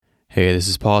Hey, this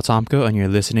is Paul Tomko, and you're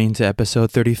listening to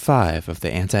episode 35 of the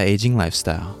Anti-Aging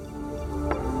Lifestyle.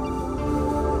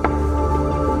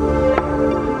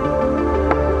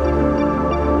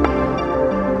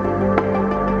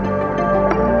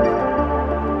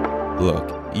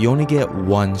 Look, you only get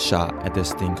one shot at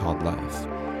this thing called life,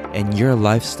 and your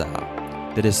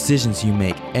lifestyle, the decisions you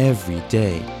make every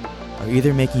day, are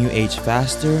either making you age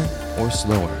faster or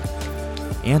slower.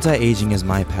 Anti-aging is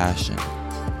my passion.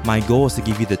 My goal is to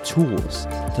give you the tools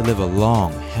to live a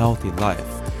long, healthy life.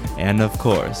 And of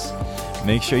course,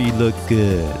 make sure you look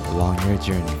good along your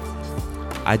journey.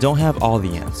 I don't have all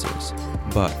the answers,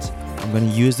 but I'm going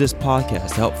to use this podcast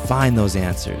to help find those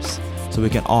answers so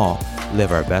we can all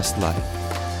live our best life.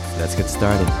 Let's get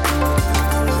started.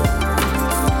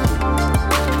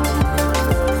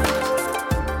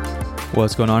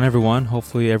 What's going on, everyone?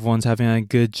 Hopefully everyone's having a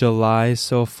good July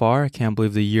so far. I can't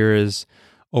believe the year is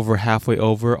over halfway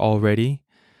over already.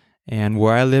 And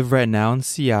where I live right now in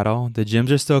Seattle, the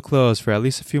gyms are still closed for at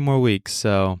least a few more weeks.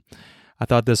 So I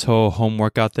thought this whole home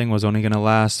workout thing was only going to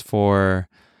last for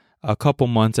a couple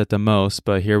months at the most.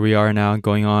 But here we are now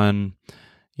going on,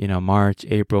 March,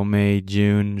 April, May,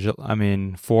 June.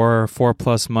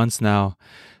 4+ months now.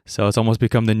 So it's almost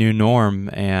become the new norm.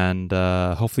 And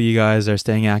hopefully you guys are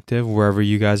staying active wherever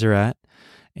you guys are at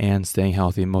and staying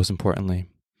healthy, most importantly.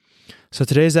 So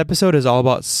today's episode is all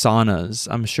about saunas.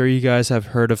 I'm sure you guys have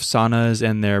heard of saunas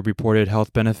and their reported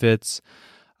health benefits.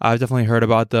 I've definitely heard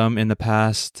about them in the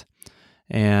past,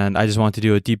 and I just want to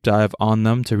do a deep dive on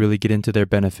them to really get into their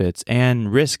benefits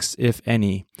and risks, if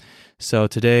any. So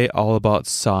today, all about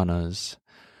saunas.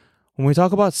 When we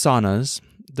talk about saunas,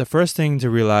 the first thing to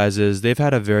realize is they've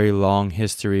had a very long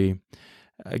history,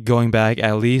 going back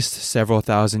at least several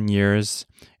thousand years.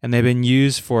 And they've been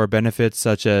used for benefits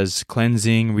such as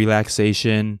cleansing,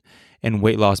 relaxation, and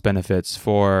weight loss benefits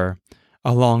for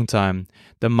a long time.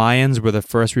 The Mayans were the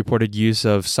first reported use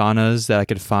of saunas that I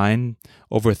could find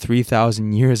over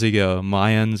 3,000 years ago.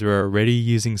 Mayans were already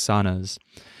using saunas.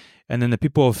 And then the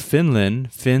people of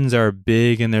Finland, Finns are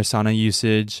big in their sauna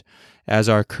usage, as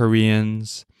are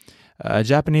Koreans.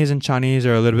 Japanese and Chinese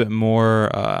are a little bit more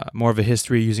of a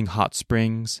history using hot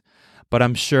springs. But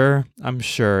I'm sure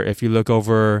if you look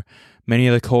over many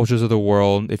of the cultures of the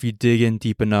world, if you dig in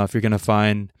deep enough, you're going to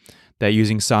find that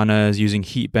using saunas, using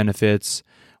heat benefits,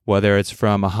 whether it's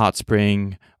from a hot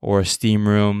spring or a steam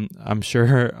room, I'm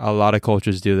sure a lot of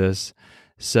cultures do this.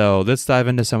 So let's dive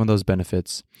into some of those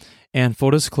benefits. And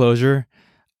full disclosure,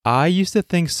 I used to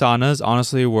think saunas,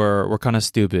 honestly, were kind of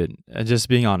stupid, just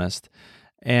being honest.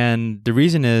 And the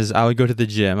reason is I would go to the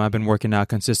gym. I've been working out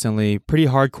consistently, pretty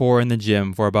hardcore in the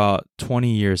gym for about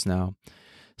 20 years now.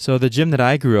 So the gym that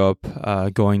I grew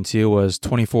up going to was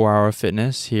 24 Hour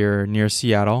Fitness here near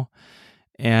Seattle.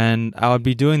 And I would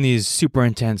be doing these super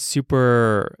intense,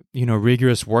 super,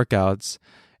 rigorous workouts.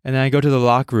 And then I go to the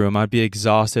locker room. I'd be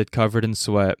exhausted, covered in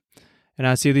sweat. And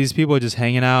I'd see these people just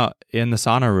hanging out in the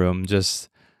sauna room. Just,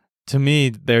 to me,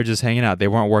 they're just hanging out. They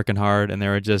weren't working hard, and they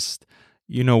were just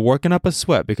working up a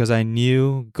sweat, because I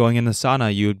knew going in the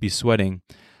sauna, you would be sweating.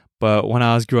 But when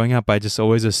I was growing up, I just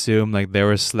always assumed like they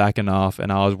were slacking off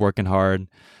and I was working hard.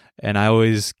 And I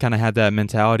always kind of had that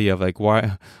mentality of like,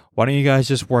 why don't you guys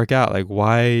just work out? Like,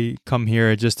 why come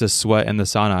here just to sweat in the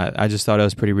sauna? I just thought it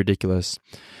was pretty ridiculous.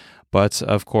 But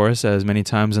of course, as many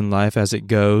times in life as it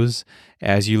goes,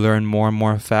 as you learn more and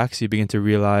more facts, you begin to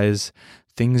realize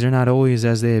things are not always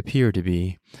as they appear to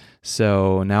be.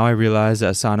 So now I realize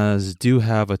that saunas do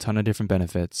have a ton of different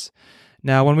benefits.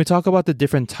 Now, when we talk about the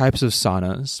different types of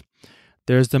saunas,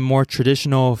 there's the more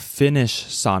traditional Finnish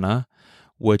sauna,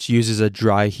 which uses a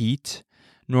dry heat.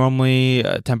 Normally,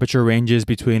 temperature ranges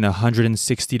between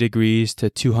 160 degrees to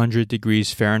 200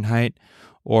 degrees Fahrenheit,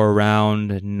 or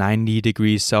around 90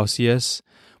 degrees Celsius,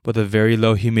 with a very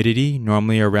low humidity,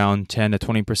 normally around 10 to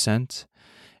 20%.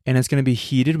 And it's going to be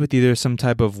heated with either some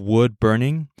type of wood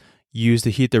burning used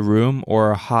to heat the room,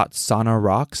 or hot sauna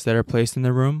rocks that are placed in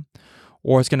the room,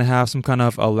 or it's going to have some kind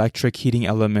of electric heating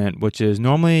element, which is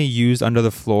normally used under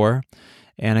the floor.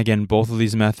 And again, both of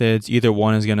these methods, either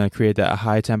one is going to create that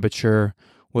high temperature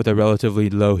with a relatively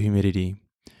low humidity.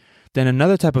 Then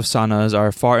another type of saunas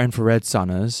are far infrared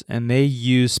saunas, and they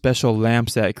use special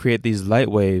lamps that create these light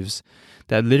waves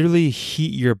that literally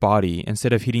heat your body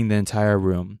instead of heating the entire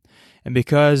room. And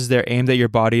because they're aimed at your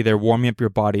body, they're warming up your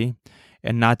body,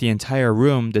 and not the entire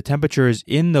room, the temperatures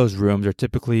in those rooms are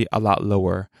typically a lot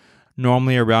lower,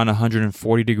 normally around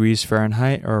 140 degrees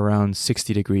Fahrenheit or around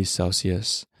 60 degrees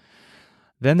Celsius.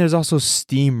 Then there's also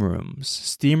steam rooms.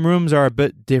 Steam rooms are a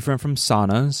bit different from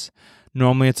saunas.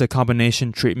 Normally it's a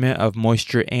combination treatment of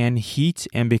moisture and heat,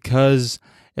 and because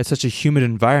it's such a humid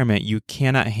environment, you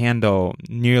cannot handle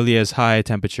nearly as high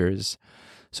temperatures.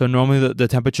 So normally the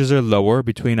temperatures are lower,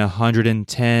 between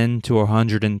 110 to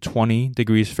 120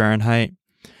 degrees Fahrenheit,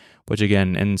 which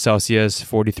again in Celsius,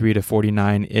 43 to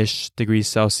 49-ish degrees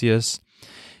Celsius.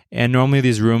 And normally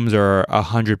these rooms are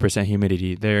 100%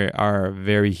 humidity. They are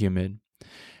very humid.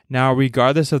 Now,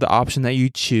 regardless of the option that you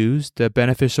choose, the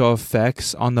beneficial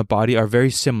effects on the body are very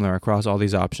similar across all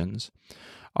these options.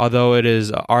 Although it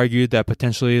is argued that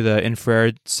potentially the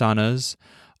infrared saunas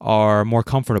are more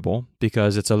comfortable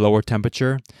because it's a lower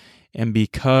temperature, and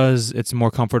because it's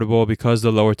more comfortable, because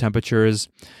the lower temperatures,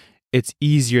 it's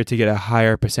easier to get a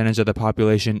higher percentage of the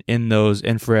population in those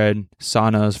infrared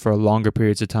saunas for longer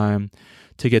periods of time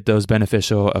to get those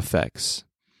beneficial effects.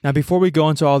 Now, before we go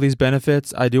into all these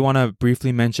benefits, I do want to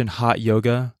briefly mention hot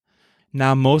yoga.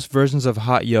 Now, most versions of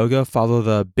hot yoga follow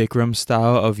the Bikram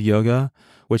style of yoga,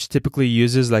 which typically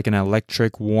uses like an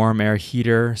electric warm air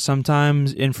heater,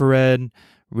 sometimes infrared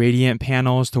radiant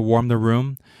panels to warm the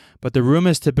room, but the room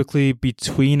is typically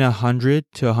between 100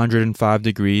 to 105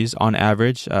 degrees on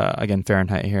average, again,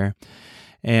 Fahrenheit here.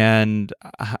 And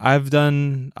I've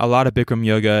done a lot of Bikram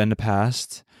yoga in the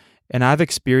past, and I've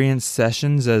experienced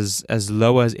sessions as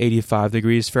low as 85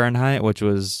 degrees Fahrenheit, which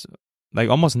was like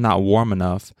almost not warm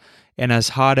enough, and as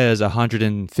hot as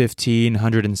 115,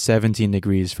 117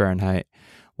 degrees Fahrenheit,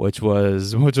 which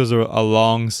was a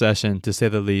long session to say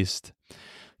the least.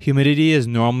 Humidity is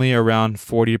normally around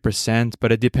 40%,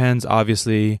 but it depends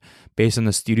obviously based on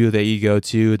the studio that you go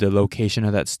to, the location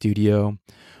of that studio,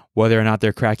 whether or not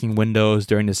they're cracking windows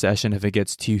during the session if it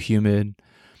gets too humid.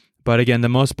 But again, the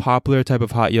most popular type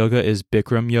of hot yoga is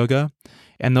Bikram yoga,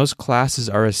 and those classes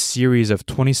are a series of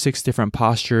 26 different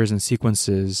postures and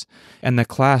sequences, and the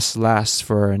class lasts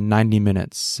for 90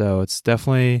 minutes, so it's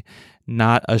definitely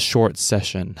not a short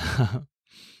session.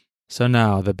 So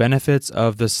now, the benefits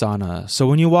of the sauna. So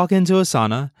when you walk into a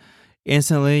sauna,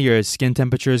 instantly your skin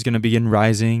temperature is going to begin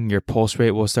rising, your pulse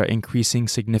rate will start increasing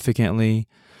significantly,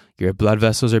 your blood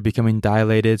vessels are becoming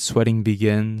dilated, sweating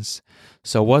begins.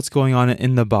 So what's going on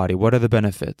in the body? What are the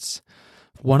benefits?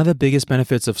 One of the biggest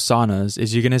benefits of saunas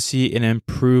is you're going to see an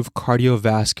improved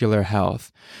cardiovascular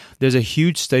health. There's a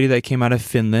huge study that came out of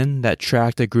Finland that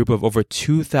tracked a group of over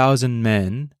 2,000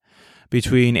 men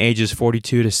between ages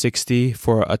 42 to 60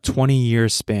 for a 20-year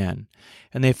span.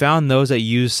 And they found those that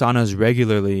used saunas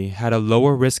regularly had a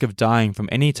lower risk of dying from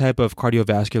any type of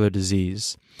cardiovascular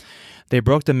disease. They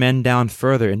broke the men down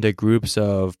further into groups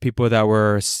of people that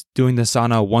were doing the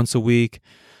sauna once a week,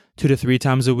 2 to 3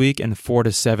 times a week, and 4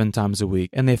 to 7 times a week.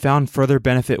 And they found further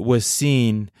benefit was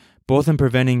seen both in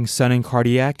preventing sudden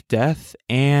cardiac death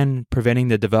and preventing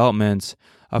the development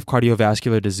of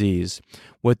cardiovascular disease,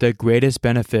 with the greatest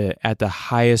benefit at the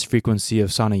highest frequency of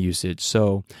sauna usage.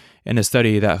 So in a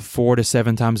study, that 4 to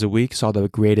 7 times a week saw the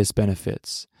greatest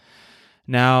benefits.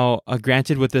 Now,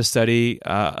 granted with this study,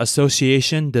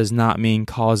 association does not mean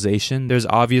causation. There's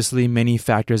obviously many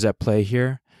factors at play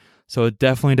here. So it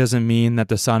definitely doesn't mean that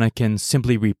the sauna can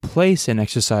simply replace an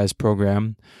exercise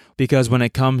program, because when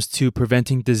it comes to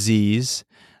preventing disease,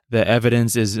 the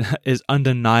evidence is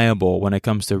undeniable when it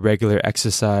comes to regular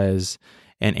exercise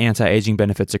and anti-aging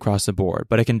benefits across the board,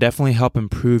 but it can definitely help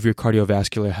improve your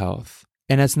cardiovascular health.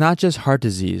 And it's not just heart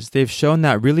disease. They've shown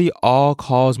that really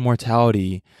all-cause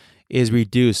mortality is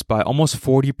reduced by almost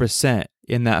 40%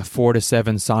 in that 4 to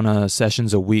 7 sauna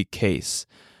sessions a week case.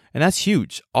 And that's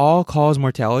huge. All-cause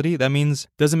mortality, that means it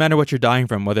doesn't matter what you're dying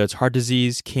from, whether it's heart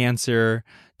disease, cancer,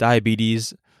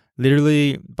 diabetes.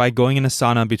 Literally, by going in a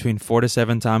sauna between 4 to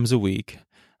 7 times a week,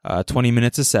 20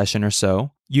 minutes a session or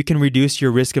so, you can reduce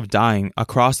your risk of dying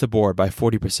across the board by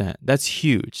 40%. That's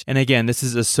huge. And again, this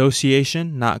is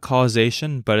association, not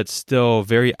causation, but it's still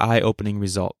very eye-opening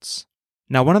results.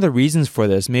 Now, one of the reasons for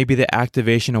this may be the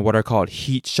activation of what are called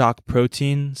heat shock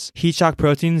proteins. Heat shock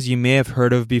proteins you may have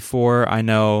heard of before. I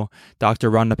know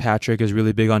Dr. Rhonda Patrick is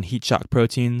really big on heat shock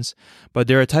proteins, but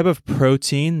they're a type of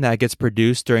protein that gets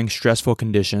produced during stressful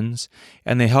conditions,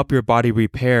 and they help your body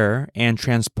repair and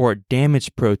transport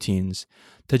damaged proteins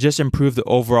to just improve the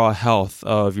overall health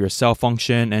of your cell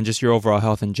function and just your overall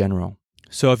health in general.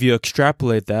 So if you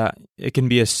extrapolate that, it can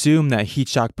be assumed that heat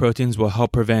shock proteins will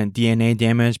help prevent DNA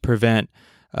damage, prevent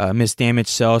misdamaged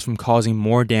cells from causing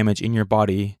more damage in your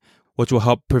body, which will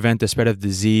help prevent the spread of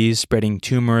disease, spreading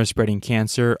tumors, spreading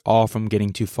cancer, all from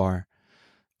getting too far.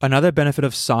 Another benefit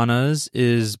of saunas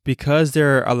is because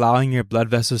they're allowing your blood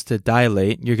vessels to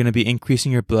dilate, you're going to be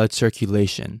increasing your blood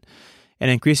circulation. And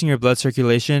increasing your blood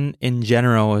circulation in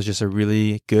general is just a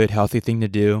really good, healthy thing to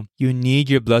do. You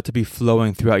need your blood to be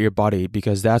flowing throughout your body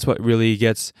because that's what really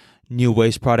gets new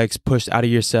waste products pushed out of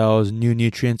your cells, new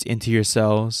nutrients into your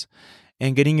cells.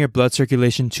 And getting your blood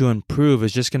circulation to improve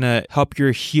is just going to help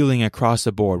your healing across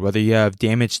the board. Whether you have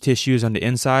damaged tissues on the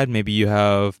inside, maybe you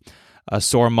have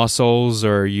sore muscles,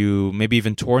 or you maybe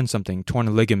even torn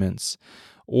ligaments.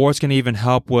 Or it's going to even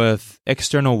help with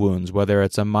external wounds, whether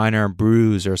it's a minor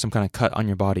bruise or some kind of cut on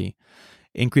your body.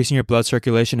 Increasing your blood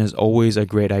circulation is always a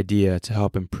great idea to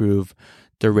help improve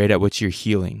the rate at which you're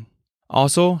healing.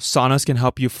 Also, saunas can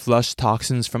help you flush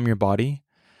toxins from your body.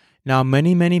 Now,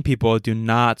 many people do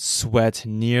not sweat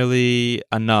nearly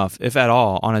enough, if at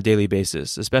all, on a daily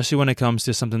basis, especially when it comes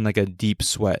to something like a deep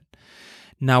sweat.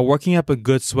 Now, working up a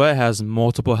good sweat has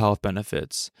multiple health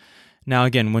benefits. Now,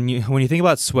 again, when you think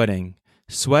about sweating,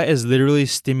 sweat is literally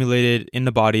stimulated in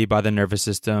the body by the nervous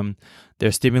system.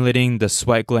 They're stimulating the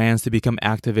sweat glands to become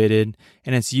activated,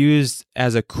 and it's used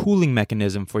as a cooling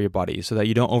mechanism for your body so that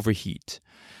you don't overheat.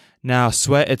 Now,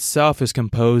 sweat itself is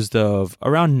composed of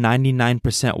around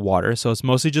 99% water, so it's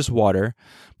mostly just water,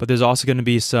 but there's also going to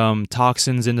be some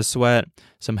toxins in the sweat,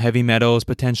 some heavy metals,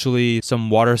 potentially some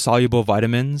water-soluble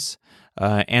vitamins,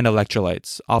 and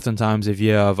electrolytes. Oftentimes, if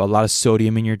you have a lot of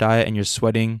sodium in your diet and you're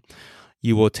sweating,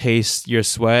 you will taste your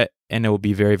sweat and it will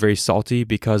be very, very salty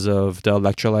because of the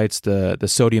electrolytes, the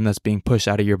sodium that's being pushed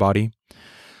out of your body.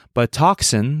 But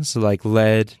toxins like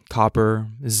lead, copper,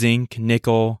 zinc,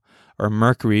 nickel, or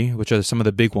mercury, which are some of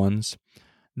the big ones,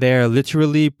 they are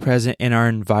literally present in our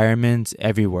environment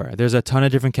everywhere. There's a ton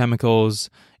of different chemicals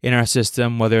in our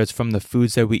system, whether it's from the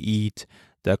foods that we eat,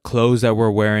 the clothes that we're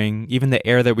wearing, even the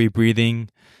air that we're breathing.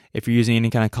 If you're using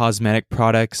any kind of cosmetic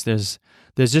products, there's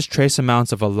just trace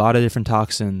amounts of a lot of different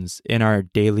toxins in our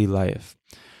daily life.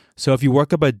 So if you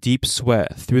work up a deep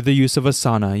sweat through the use of a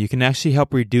sauna, you can actually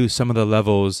help reduce some of the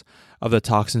levels of the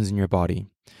toxins in your body.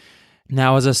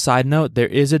 Now, as a side note, there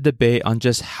is a debate on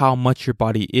just how much your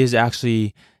body is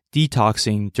actually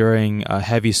detoxing during a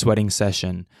heavy sweating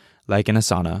session, like in a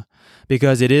sauna,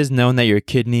 because it is known that your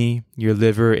kidney, your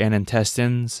liver, and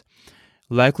intestines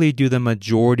likely do the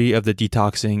majority of the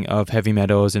detoxing of heavy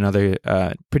metals and other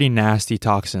pretty nasty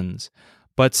toxins.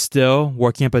 But still,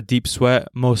 working up a deep sweat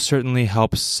most certainly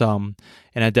helps some,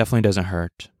 and it definitely doesn't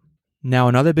hurt. Now,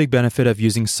 another big benefit of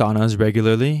using saunas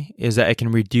regularly is that it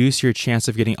can reduce your chance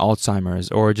of getting Alzheimer's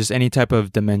or just any type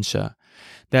of dementia.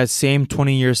 That same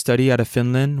 20-year study out of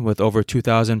Finland with over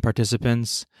 2,000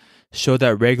 participants showed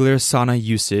that regular sauna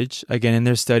usage, again in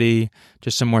their study,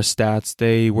 just some more stats,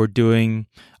 they were doing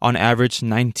on average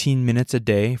 19 minutes a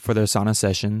day for their sauna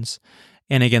sessions.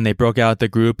 And again, they broke out the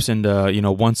groups into,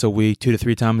 once a week, 2 to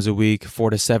 3 times a week, 4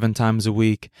 to 7 times a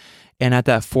week. And at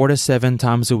that 4 to 7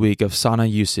 times a week of sauna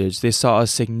usage, they saw a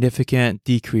significant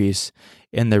decrease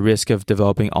in the risk of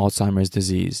developing Alzheimer's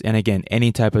disease. And again,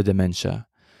 any type of dementia.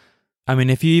 I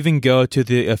mean, if you even go to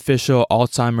the official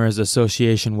Alzheimer's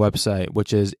Association website,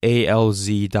 which is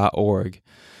alz.org,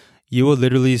 you will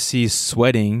literally see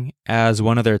sweating as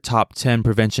one of their top 10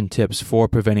 prevention tips for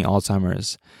preventing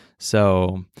Alzheimer's.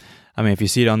 So, I mean, if you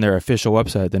see it on their official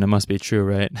website, then it must be true,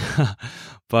 right?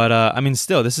 But,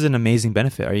 still, this is an amazing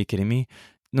benefit. Are you kidding me?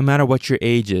 No matter what your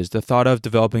age is, the thought of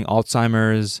developing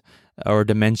Alzheimer's or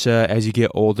dementia as you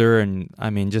get older and,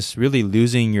 just really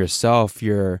losing yourself,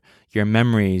 your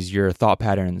memories, your thought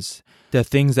patterns, the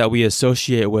things that we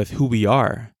associate with who we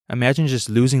are. Imagine just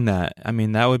losing that.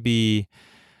 That would be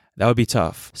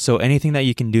tough. So anything that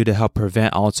you can do to help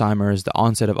prevent Alzheimer's, the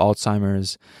onset of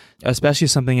Alzheimer's, especially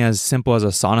something as simple as a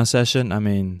sauna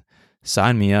session,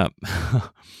 sign me up.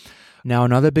 Now,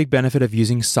 another big benefit of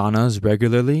using saunas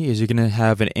regularly is you're going to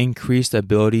have an increased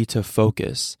ability to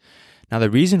focus. Now,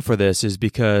 the reason for this is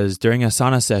because during a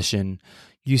sauna session,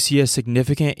 you see a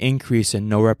significant increase in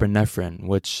norepinephrine,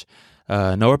 which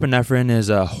norepinephrine is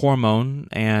a hormone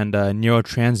and a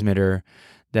neurotransmitter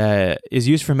that is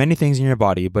used for many things in your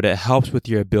body, but it helps with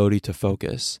your ability to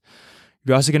focus.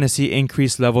 You're also going to see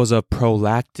increased levels of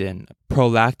prolactin.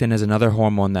 Prolactin is another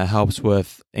hormone that helps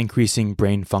with increasing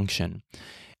brain function.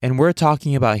 And we're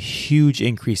talking about huge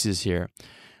increases here.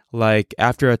 Like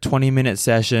after a 20-minute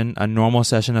session, a normal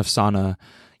session of sauna,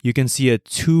 you can see a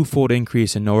 2-fold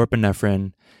increase in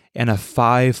norepinephrine and a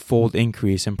 5-fold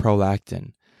increase in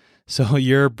prolactin. So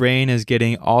your brain is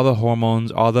getting all the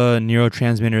hormones, all the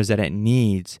neurotransmitters that it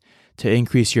needs to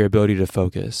increase your ability to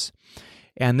focus.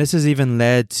 And this has even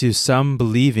led to some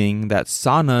believing that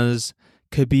saunas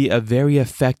could be a very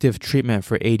effective treatment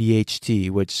for ADHD,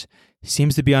 which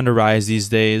seems to be on the rise these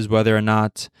days, whether or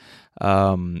not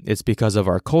it's because of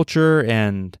our culture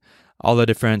and all the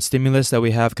different stimulus that we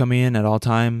have coming in at all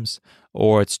times,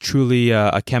 or it's truly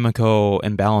a chemical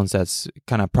imbalance that's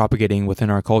kind of propagating within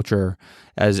our culture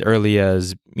as early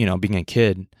as, being a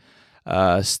kid.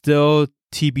 Still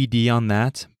TBD on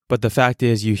that. But the fact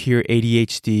is, you hear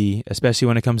ADHD, especially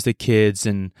when it comes to kids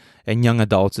and young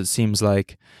adults, it seems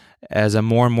like, as a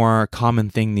more and more common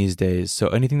thing these days. So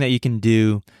anything that you can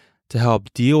do to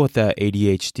help deal with that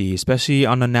ADHD, especially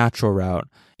on a natural route,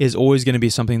 is always going to be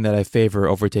something that I favor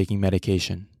over taking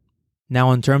medication.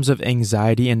 Now, in terms of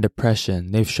anxiety and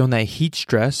depression, they've shown that heat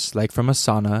stress, like from a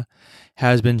sauna,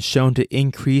 has been shown to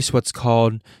increase what's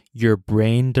called your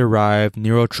brain-derived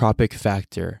neurotrophic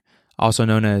factor, also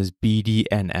known as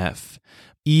BDNF,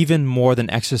 even more than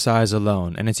exercise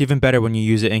alone. And it's even better when you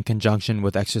use it in conjunction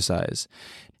with exercise.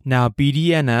 Now,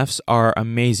 BDNFs are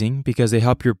amazing because they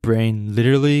help your brain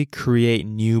literally create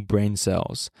new brain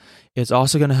cells. It's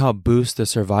also going to help boost the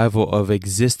survival of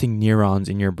existing neurons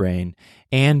in your brain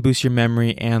and boost your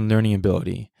memory and learning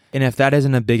ability. And if that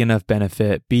isn't a big enough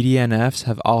benefit, BDNFs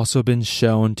have also been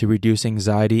shown to reduce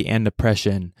anxiety and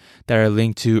depression that are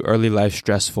linked to early life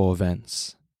stressful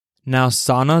events. Now,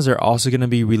 saunas are also going to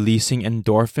be releasing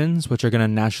endorphins, which are going to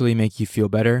naturally make you feel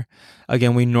better.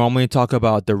 Again, we normally talk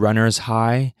about the runner's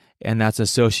high, and that's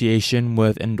association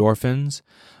with endorphins.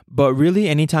 But really,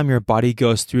 anytime your body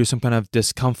goes through some kind of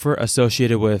discomfort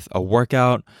associated with a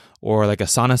workout or like a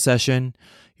sauna session,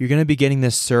 you're going to be getting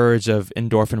this surge of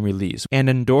endorphin release. And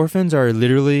endorphins are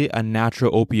literally a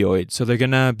natural opioid. So they're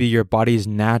going to be your body's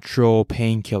natural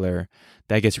painkiller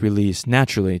that gets released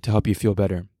naturally to help you feel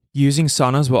better. Using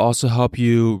saunas will also help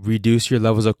you reduce your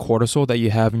levels of cortisol that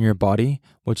you have in your body,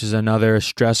 which is another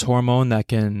stress hormone that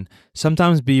can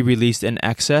sometimes be released in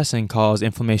excess and cause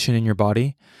inflammation in your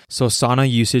body. So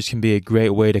sauna usage can be a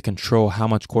great way to control how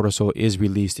much cortisol is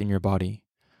released in your body.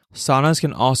 Saunas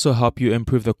can also help you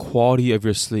improve the quality of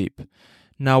your sleep.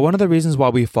 Now, one of the reasons why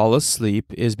we fall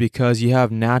asleep is because you have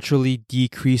naturally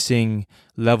decreasing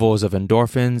levels of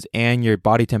endorphins and your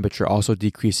body temperature also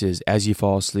decreases as you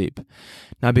fall asleep.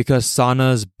 Now, because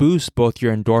saunas boost both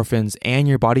your endorphins and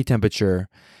your body temperature,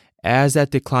 as that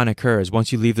decline occurs,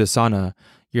 once you leave the sauna,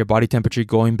 your body temperature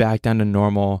going back down to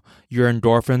normal, your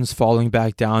endorphins falling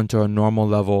back down to a normal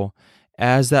level.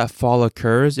 As that fall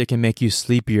occurs, it can make you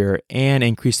sleepier and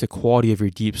increase the quality of your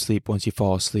deep sleep once you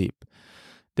fall asleep.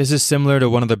 This is similar to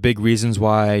one of the big reasons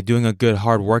why doing a good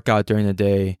hard workout during the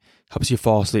day helps you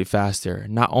fall asleep faster.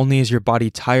 Not only is your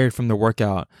body tired from the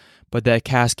workout, but that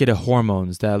cascade of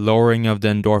hormones, that lowering of the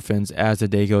endorphins as the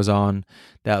day goes on,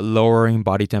 that lowering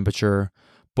body temperature,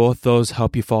 both those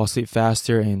help you fall asleep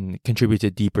faster and contribute to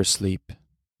deeper sleep.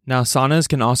 Now, saunas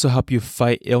can also help you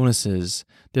fight illnesses.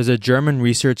 There's a German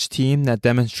research team that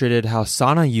demonstrated how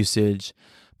sauna usage,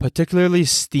 particularly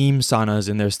steam saunas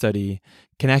in their study,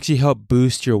 can actually help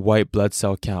boost your white blood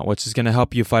cell count, which is going to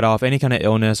help you fight off any kind of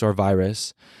illness or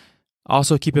virus.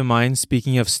 Also keep in mind,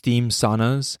 speaking of steam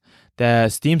saunas,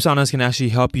 that steam saunas can actually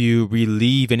help you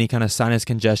relieve any kind of sinus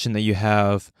congestion that you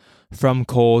have from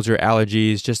colds or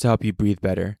allergies, just to help you breathe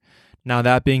better. Now,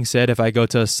 that being said, if I go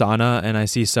to a sauna and I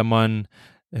see someone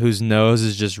whose nose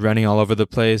is just running all over the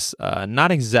place,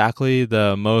 not exactly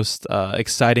the most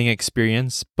exciting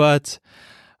experience, but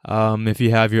if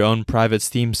you have your own private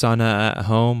steam sauna at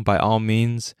home, by all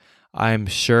means, I'm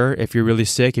sure if you're really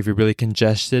sick, if you're really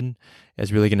congested,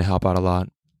 it's really going to help out a lot.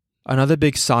 Another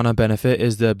big sauna benefit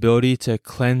is the ability to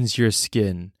cleanse your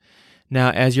skin. Now,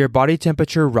 as your body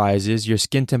temperature rises, your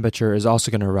skin temperature is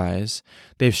also going to rise.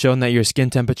 They've shown that your skin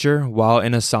temperature while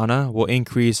in a sauna will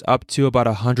increase up to about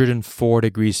 104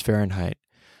 degrees Fahrenheit,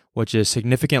 which is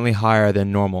significantly higher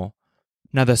than normal.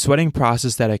 Now, the sweating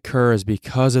process that occurs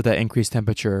because of that increased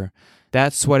temperature,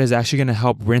 that sweat is actually going to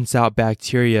help rinse out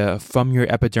bacteria from your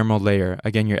epidermal layer.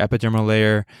 Again, your epidermal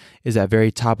layer is that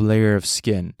very top layer of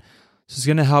skin. So it's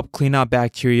going to help clean out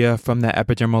bacteria from that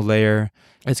epidermal layer.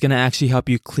 It's going to actually help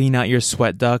you clean out your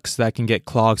sweat ducts that can get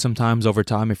clogged sometimes over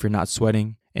time if you're not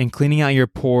sweating. And cleaning out your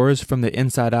pores from the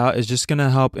inside out is just going to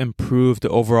help improve the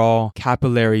overall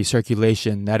capillary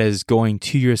circulation that is going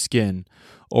to your skin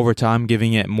over time,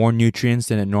 giving it more nutrients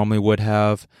than it normally would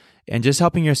have, and just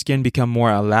helping your skin become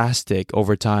more elastic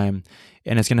over time.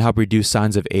 And it's going to help reduce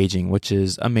signs of aging, which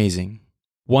is amazing.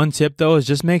 One tip though is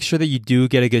just make sure that you do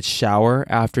get a good shower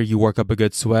after you work up a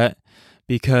good sweat,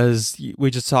 because we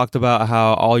just talked about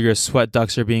how all your sweat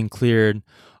ducts are being cleared,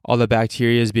 all the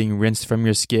bacteria is being rinsed from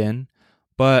your skin.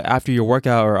 But after your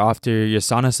workout or after your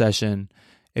sauna session,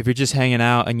 if you're just hanging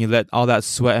out and you let all that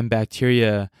sweat and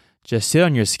bacteria just sit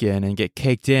on your skin and get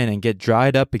caked in and get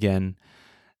dried up again,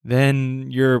 then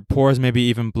your pores may be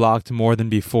even blocked more than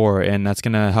before, and that's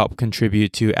going to help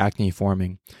contribute to acne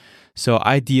forming. So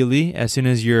ideally, as soon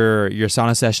as your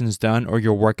sauna session's done or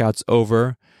your workout's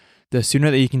over, the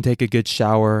sooner that you can take a good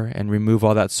shower and remove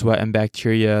all that sweat and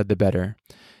bacteria, the better.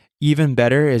 Even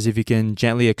better is if you can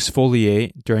gently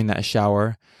exfoliate during that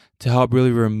shower to help really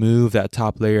remove that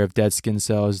top layer of dead skin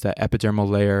cells, that epidermal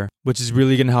layer, which is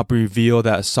really going to help reveal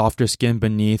that softer skin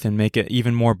beneath and make it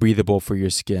even more breathable for your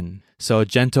skin. So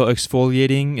gentle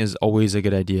exfoliating is always a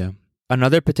good idea.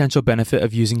 Another potential benefit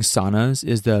of using saunas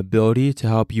is the ability to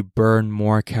help you burn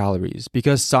more calories,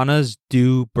 because saunas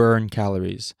do burn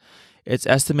calories. It's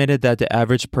estimated that the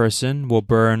average person will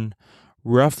burn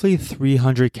roughly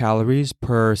 300 calories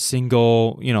per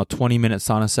single, 20-minute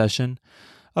sauna session.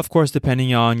 Of course,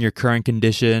 depending on your current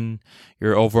condition,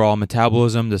 your overall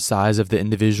metabolism, the size of the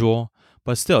individual,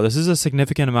 but still, this is a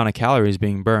significant amount of calories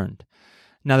being burned.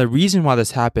 Now, the reason why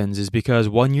this happens is because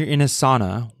when you're in a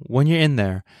sauna, when you're in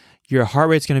there, your heart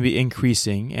rate's going to be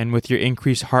increasing, and with your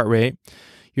increased heart rate,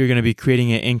 you're going to be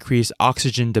creating an increased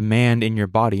oxygen demand in your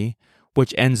body,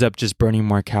 which ends up just burning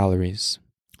more calories.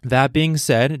 That being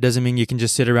said, it doesn't mean you can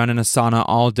just sit around in a sauna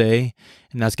all day,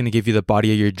 and that's going to give you the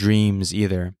body of your dreams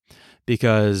either.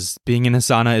 Because being in a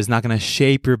sauna is not going to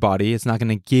shape your body, it's not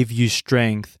going to give you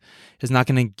strength, it's not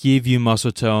going to give you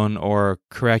muscle tone or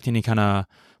correct any kind of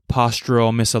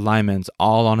postural misalignments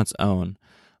all on its own.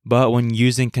 But when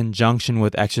used in conjunction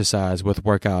with exercise, with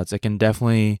workouts, it can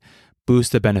definitely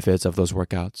boost the benefits of those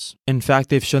workouts. In fact,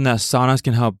 they've shown that saunas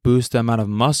can help boost the amount of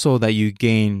muscle that you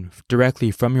gain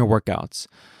directly from your workouts.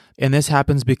 And this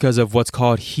happens because of what's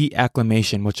called heat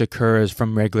acclimation, which occurs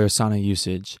from regular sauna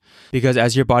usage. Because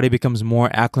as your body becomes more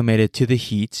acclimated to the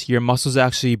heat, your muscles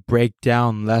actually break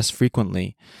down less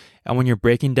frequently. And when you're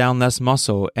breaking down less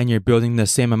muscle and you're building the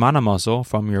same amount of muscle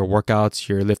from your workouts,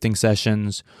 your lifting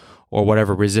sessions, or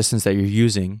whatever resistance that you're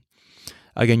using,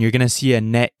 again, you're going to see a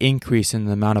net increase in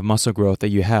the amount of muscle growth that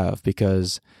you have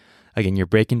because, again, you're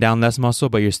breaking down less muscle,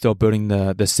 but you're still building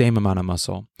the same amount of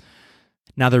muscle.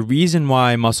 Now, the reason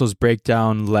why muscles break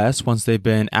down less once they've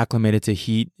been acclimated to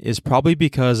heat is probably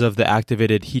because of the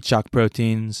activated heat shock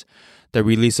proteins, the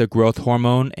release of growth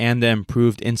hormone, and the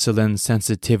improved insulin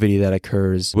sensitivity that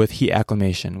occurs with heat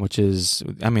acclimation, which is,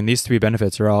 these three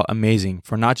benefits are all amazing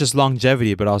for not just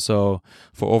longevity, but also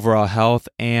for overall health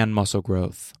and muscle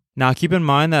growth. Now, keep in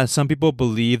mind that some people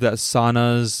believe that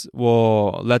saunas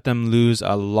will let them lose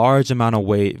a large amount of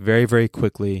weight very, very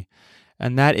quickly.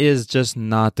 And that is just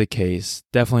not the case.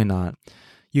 Definitely not.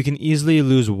 You can easily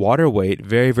lose water weight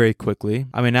very, very quickly.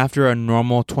 After a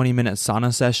normal 20-minute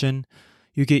sauna session,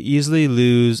 you could easily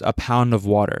lose a pound of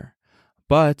water.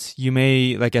 But you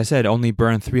may, like I said, only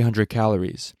burn 300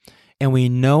 calories. And we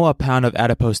know a pound of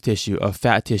adipose tissue, of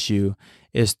fat tissue,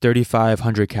 is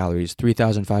 3,500 calories,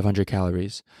 3,500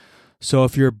 calories. So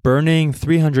if you're burning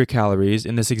 300 calories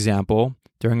in this example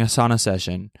during a sauna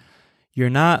session, you're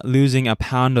not losing a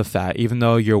pound of fat, even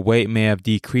though your weight may have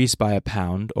decreased by a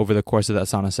pound over the course of that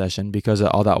sauna session because of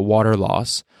all that water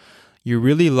loss. You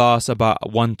really lost about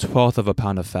 1/12 of a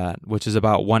pound of fat, which is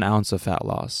about 1 ounce of fat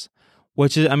loss.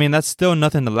 Which is, that's still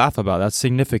nothing to laugh about. That's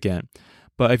significant.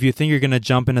 But if you think you're going to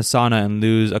jump in a sauna and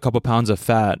lose a couple pounds of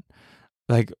fat,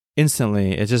 like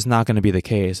instantly, it's just not going to be the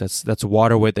case. That's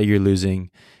water weight that you're losing.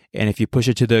 And if you push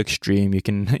it to the extreme, you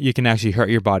can actually hurt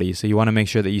your body. So you want to make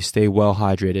sure that you stay well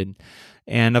hydrated.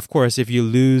 And of course, if you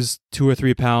lose 2 or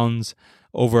 3 pounds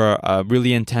over a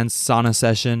really intense sauna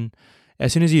session,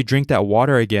 as soon as you drink that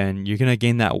water again, you're going to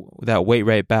gain that weight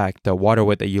right back, the water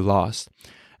weight that you lost.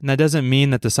 And that doesn't mean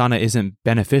that the sauna isn't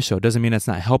beneficial. It doesn't mean it's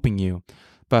not helping you.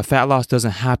 But fat loss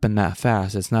doesn't happen that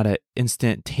fast. It's not an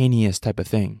instantaneous type of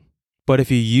thing. But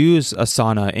if you use a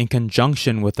sauna in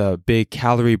conjunction with a big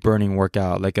calorie burning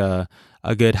workout, like a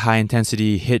good high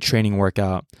intensity HIIT training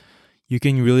workout, you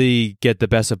can really get the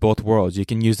best of both worlds. You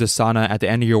can use the sauna at the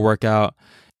end of your workout,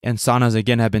 and saunas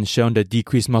again have been shown to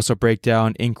decrease muscle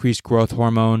breakdown, increase growth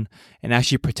hormone, and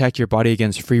actually protect your body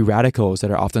against free radicals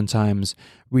that are oftentimes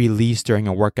released during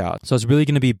a workout. So it's really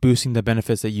going to be boosting the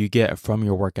benefits that you get from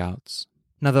your workouts.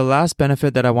 Now, the last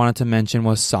benefit that I wanted to mention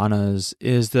with saunas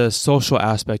is the social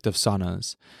aspect of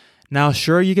saunas. Now,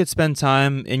 sure, you could spend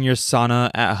time in your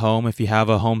sauna at home if you have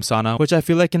a home sauna, which I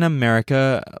feel like in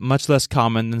America, much less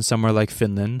common than somewhere like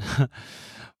Finland.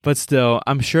 But still,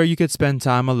 I'm sure you could spend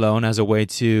time alone as a way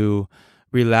to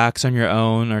relax on your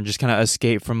own or just kind of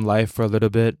escape from life for a little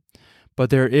bit.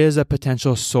 But there is a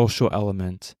potential social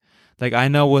element. Like I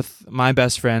know with my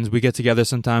best friends, we get together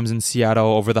sometimes in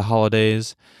Seattle over the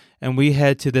holidays, and we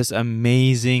head to this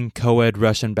amazing co-ed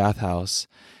Russian bathhouse.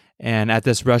 And at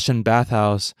this Russian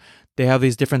bathhouse, they have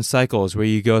these different cycles where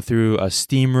you go through a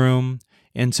steam room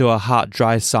into a hot,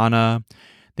 dry sauna.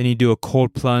 Then you do a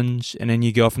cold plunge, and then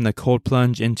you go from the cold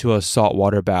plunge into a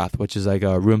saltwater bath, which is like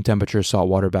a room temperature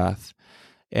saltwater bath.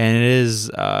 And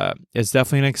it's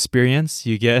definitely an experience.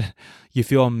 You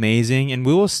feel amazing, and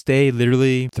we will stay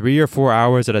literally 3 or 4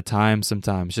 hours at a time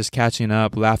sometimes, just catching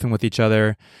up, laughing with each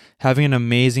other, having an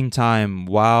amazing time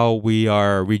while we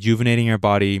are rejuvenating our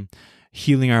body,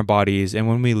 healing our bodies. And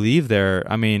when we leave there,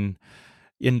 I mean,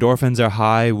 endorphins are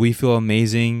high. We feel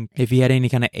amazing. If you had any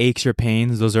kind of aches or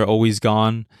pains, those are always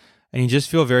gone. And you just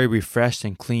feel very refreshed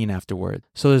and clean afterward.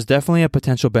 So there's definitely a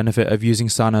potential benefit of using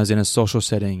saunas in a social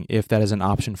setting if that is an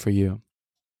option for you.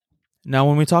 Now,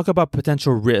 when we talk about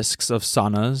potential risks of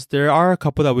saunas, there are a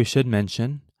couple that we should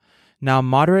mention. Now,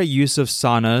 moderate use of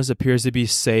saunas appears to be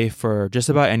safe for just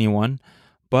about anyone.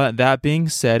 But that being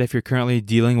said, if you're currently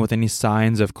dealing with any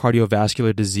signs of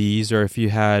cardiovascular disease, or if you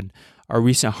had a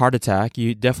recent heart attack,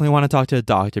 you definitely want to talk to a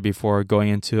doctor before going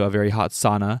into a very hot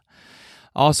sauna.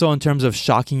 Also, in terms of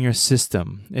shocking your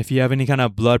system, if you have any kind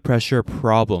of blood pressure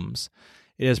problems,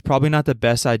 it is probably not the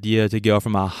best idea to go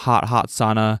from a hot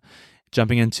sauna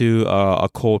jumping into a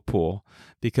cold pool,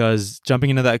 because jumping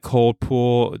into that cold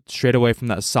pool straight away from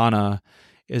that sauna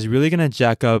is really going to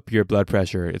jack up your blood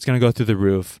pressure. It's going to go through the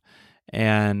roof.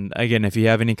 And again, if you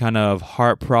have any kind of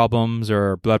heart problems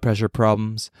or blood pressure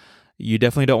problems, you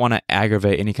definitely don't want to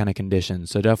aggravate any kind of condition.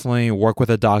 So definitely work with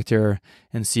a doctor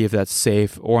and see if that's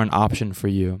safe or an option for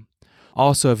you.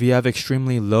 Also, if you have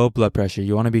extremely low blood pressure,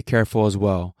 you want to be careful as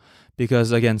well.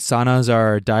 Because again, saunas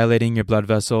are dilating your blood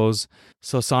vessels.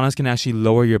 So saunas can actually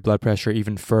lower your blood pressure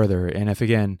even further. And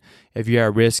if you're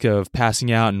at risk of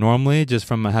passing out normally just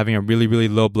from having a really, really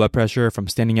low blood pressure from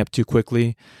standing up too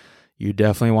quickly, you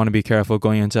definitely want to be careful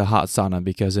going into a hot sauna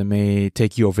because it may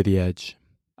take you over the edge.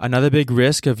 Another big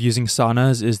risk of using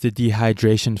saunas is the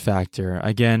dehydration factor.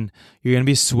 Again, you're going to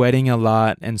be sweating a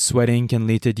lot, and sweating can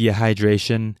lead to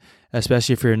dehydration,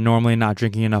 especially if you're normally not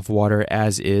drinking enough water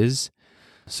as is.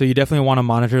 So you definitely want to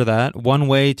monitor that. One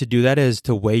way to do that is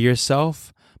to weigh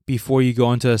yourself before you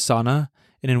go into a sauna,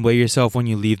 and then weigh yourself when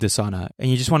you leave the sauna. And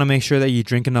you just want to make sure that you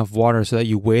drink enough water so that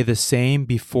you weigh the same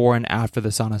before and after the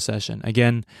sauna session.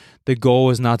 Again, the goal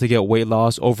is not to get weight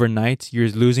loss overnight. You're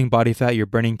losing body fat, you're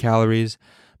burning calories,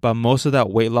 but most of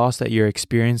that weight loss that you're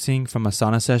experiencing from a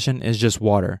sauna session is just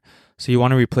water. So you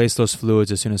want to replace those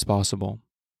fluids as soon as possible.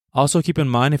 Also keep in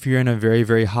mind, if you're in a very,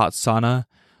 very hot sauna,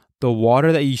 the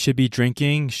water that you should be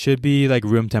drinking should be like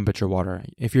room temperature water.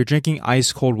 If you're drinking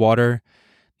ice cold water,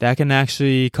 that can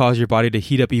actually cause your body to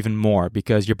heat up even more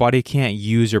because your body can't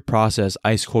use or process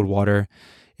ice cold water.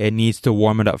 It needs to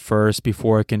warm it up first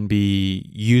before it can be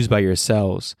used by your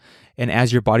cells. And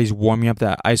as your body's warming up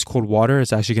that ice cold water,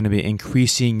 it's actually going to be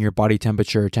increasing your body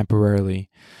temperature temporarily.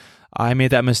 I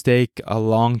made that mistake a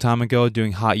long time ago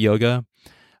doing hot yoga.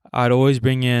 I'd always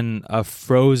bring in a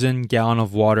frozen gallon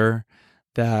of water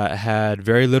that had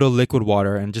very little liquid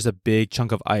water and just a big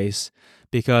chunk of ice,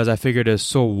 because I figured it's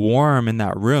so warm in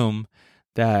that room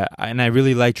and I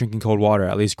really like drinking cold water,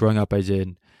 at least growing up I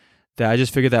did, that I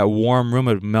just figured that warm room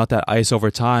would melt that ice over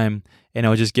time and it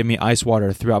would just give me ice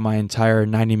water throughout my entire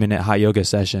 90-minute hot yoga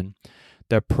session.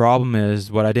 The problem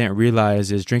is, what I didn't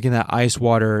realize is drinking that ice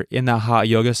water in that hot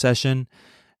yoga session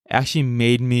actually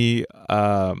made it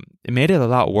made it a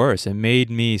lot worse. It made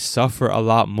me suffer a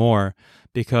lot more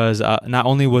because not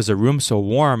only was the room so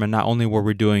warm and not only were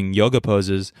we doing yoga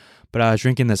poses, but I was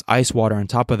drinking this ice water on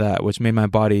top of that, which made my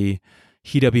body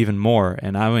heat up even more.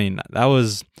 And I mean, that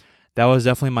was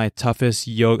definitely my toughest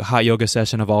hot yoga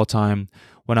session of all time,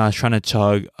 when I was trying to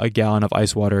chug a gallon of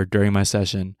ice water during my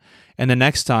session. And the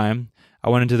next time I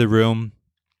went into the room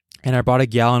and I brought a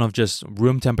gallon of just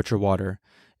room temperature water,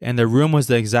 and the room was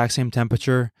the exact same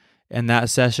temperature, and that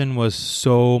session was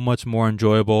so much more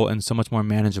enjoyable and so much more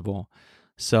manageable.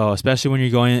 So especially when you're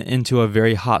going into a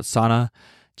very hot sauna,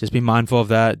 just be mindful of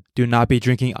that. Do not be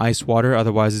drinking ice water,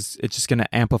 otherwise it's just going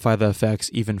to amplify the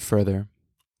effects even further.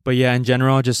 But yeah, in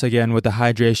general, just again with the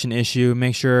hydration issue,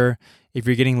 make sure if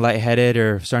you're getting lightheaded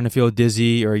or starting to feel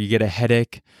dizzy, or you get a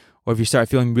headache, or if you start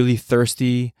feeling really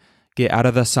thirsty, get out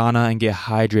of the sauna and get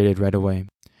hydrated right away.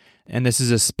 And this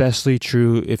is especially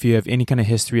true if you have any kind of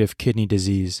history of kidney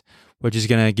disease, which is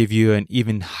going to give you an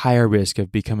even higher risk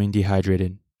of becoming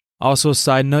dehydrated. Also,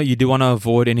 side note, you do want to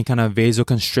avoid any kind of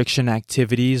vasoconstriction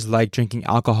activities like drinking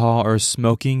alcohol or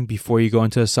smoking before you go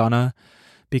into a sauna,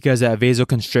 because that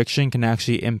vasoconstriction can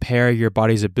actually impair your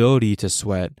body's ability to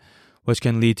sweat, which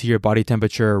can lead to your body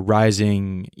temperature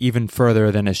rising even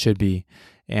further than it should be.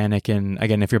 And it can,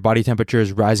 again, if your body temperature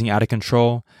is rising out of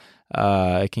control,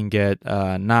 it can get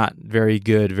not very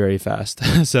good very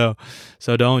fast. So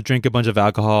don't drink a bunch of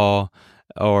alcohol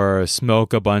or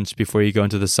smoke a bunch before you go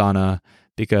into the sauna,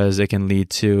 because it can lead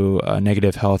to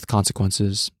negative health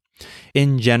consequences.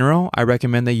 In general, I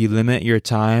recommend that you limit your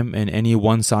time in any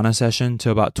one sauna session to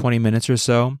about 20 minutes or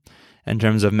so in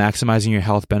terms of maximizing your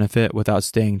health benefit without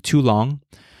staying too long.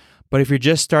 But if you're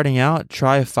just starting out,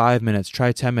 try 5 minutes,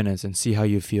 try 10 minutes and see how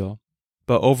you feel.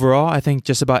 But overall, I think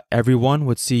just about everyone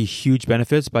would see huge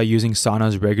benefits by using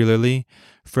saunas regularly,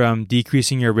 from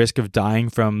decreasing your risk of dying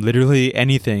from literally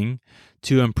anything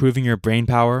to improving your brain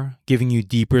power, giving you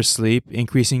deeper sleep,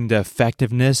 increasing the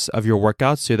effectiveness of your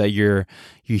workouts so that you're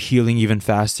healing even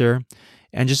faster,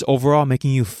 and just overall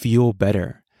making you feel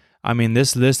better. I mean,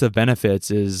 this list of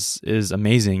benefits is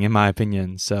amazing in my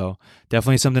opinion, so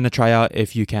definitely something to try out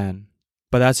if you can.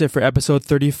 But that's it for episode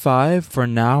 35. For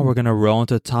now, we're going to roll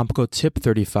into topical tip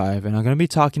 35, and I'm going to be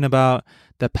talking about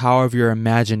the power of your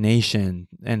imagination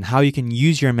and how you can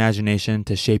use your imagination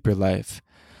to shape your life.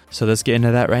 So let's get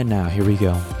into that right now. Here we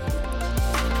go.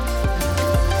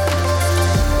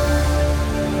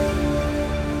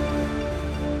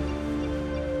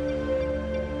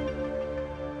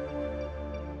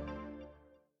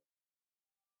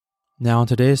 Now, in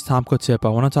today's topical tip, I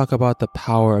want to talk about the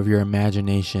power of your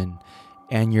imagination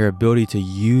and your ability to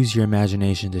use your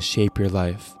imagination to shape your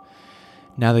life.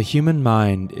 Now, the human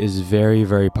mind is very,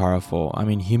 very powerful. I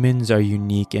mean, humans are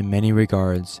unique in many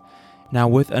regards. Now,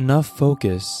 with enough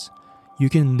focus, you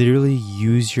can literally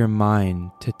use your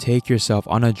mind to take yourself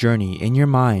on a journey in your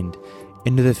mind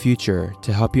into the future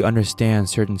to help you understand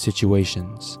certain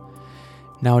situations.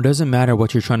 Now, it doesn't matter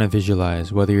what you're trying to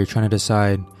visualize, whether you're trying to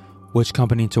decide which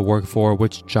company to work for,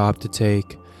 which job to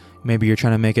take. Maybe you're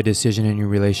trying to make a decision in your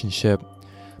relationship,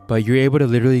 but you're able to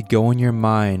literally go in your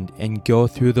mind and go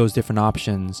through those different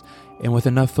options. And with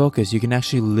enough focus, you can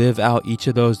actually live out each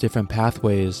of those different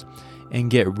pathways and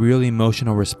get real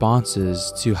emotional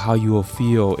responses to how you will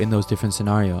feel in those different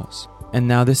scenarios. And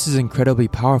now this is incredibly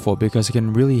powerful because it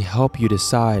can really help you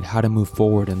decide how to move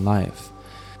forward in life.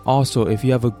 Also, if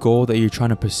you have a goal that you're trying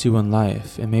to pursue in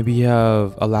life, and maybe you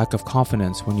have a lack of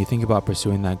confidence when you think about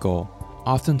pursuing that goal,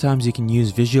 oftentimes you can use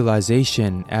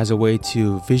visualization as a way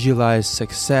to visualize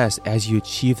success as you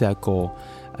achieve that goal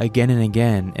again and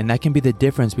again. And that can be the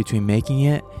difference between making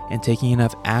it and taking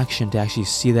enough action to actually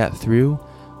see that through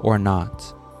or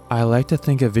not. I like to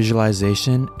think of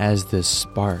visualization as this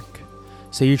spark.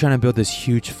 Say you're trying to build this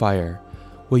huge fire.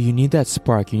 Well, you need that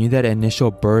spark. You need that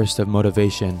initial burst of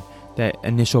motivation, that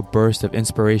initial burst of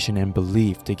inspiration and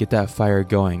belief to get that fire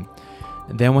going.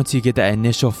 And then once you get that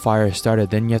initial fire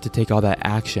started, then you have to take all that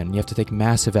action. You have to take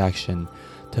massive action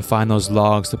to find those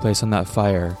logs to place on that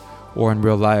fire. Or in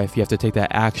real life, you have to take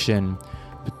that action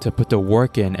to put the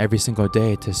work in every single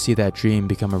day to see that dream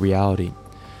become a reality.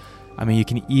 I mean, you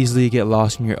can easily get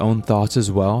lost in your own thoughts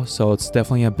as well. So it's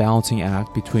definitely a balancing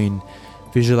act between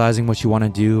visualizing what you want to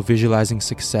do, visualizing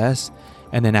success,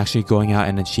 and then actually going out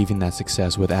and achieving that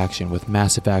success with action, with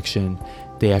massive action,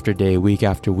 day after day, week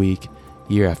after week,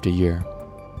 year after year.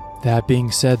 That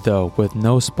being said though, with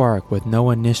no spark, with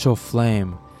no initial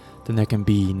flame, then there can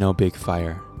be no big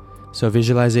fire. So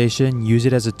visualization, use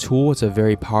it as a tool. It's a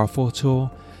very powerful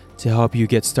tool to help you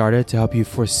get started, to help you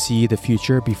foresee the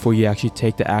future before you actually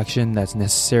take the action that's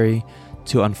necessary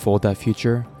to unfold that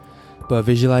future. But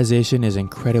visualization is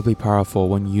incredibly powerful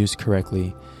when used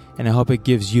correctly. And I hope it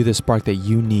gives you the spark that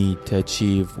you need to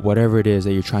achieve whatever it is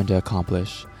that you're trying to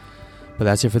accomplish. But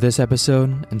that's it for this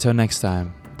episode. Until next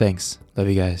time, thanks. Love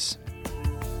you guys.